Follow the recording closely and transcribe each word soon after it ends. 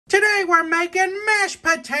Today we're making mashed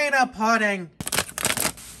potato pudding.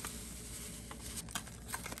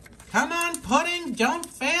 Come on, pudding, don't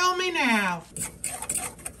fail me now.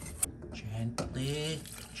 Gently,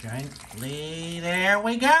 gently, there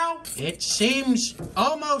we go. It seems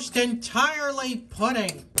almost entirely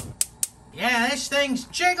pudding. Yeah, this thing's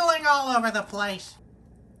jiggling all over the place.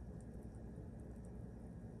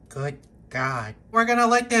 Good God. We're gonna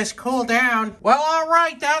let this cool down. Well, all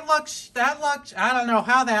right, that looks, I don't know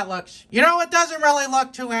how that looks. You know, it doesn't really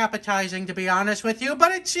look too appetizing, to be honest with you,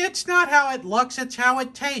 but it's not how it looks, it's how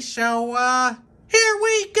it tastes. So, here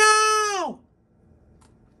we go!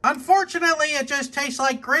 Unfortunately, it just tastes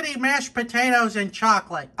like gritty mashed potatoes and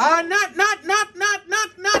chocolate. Not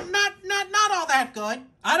all that good.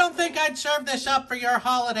 I don't think I'd serve this up for your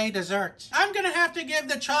holiday desserts. I'm gonna have to give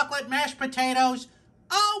the chocolate mashed potatoes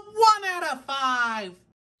a 1 out of 5.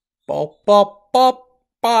 Bop, bop, bop,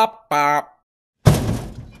 bop, bop.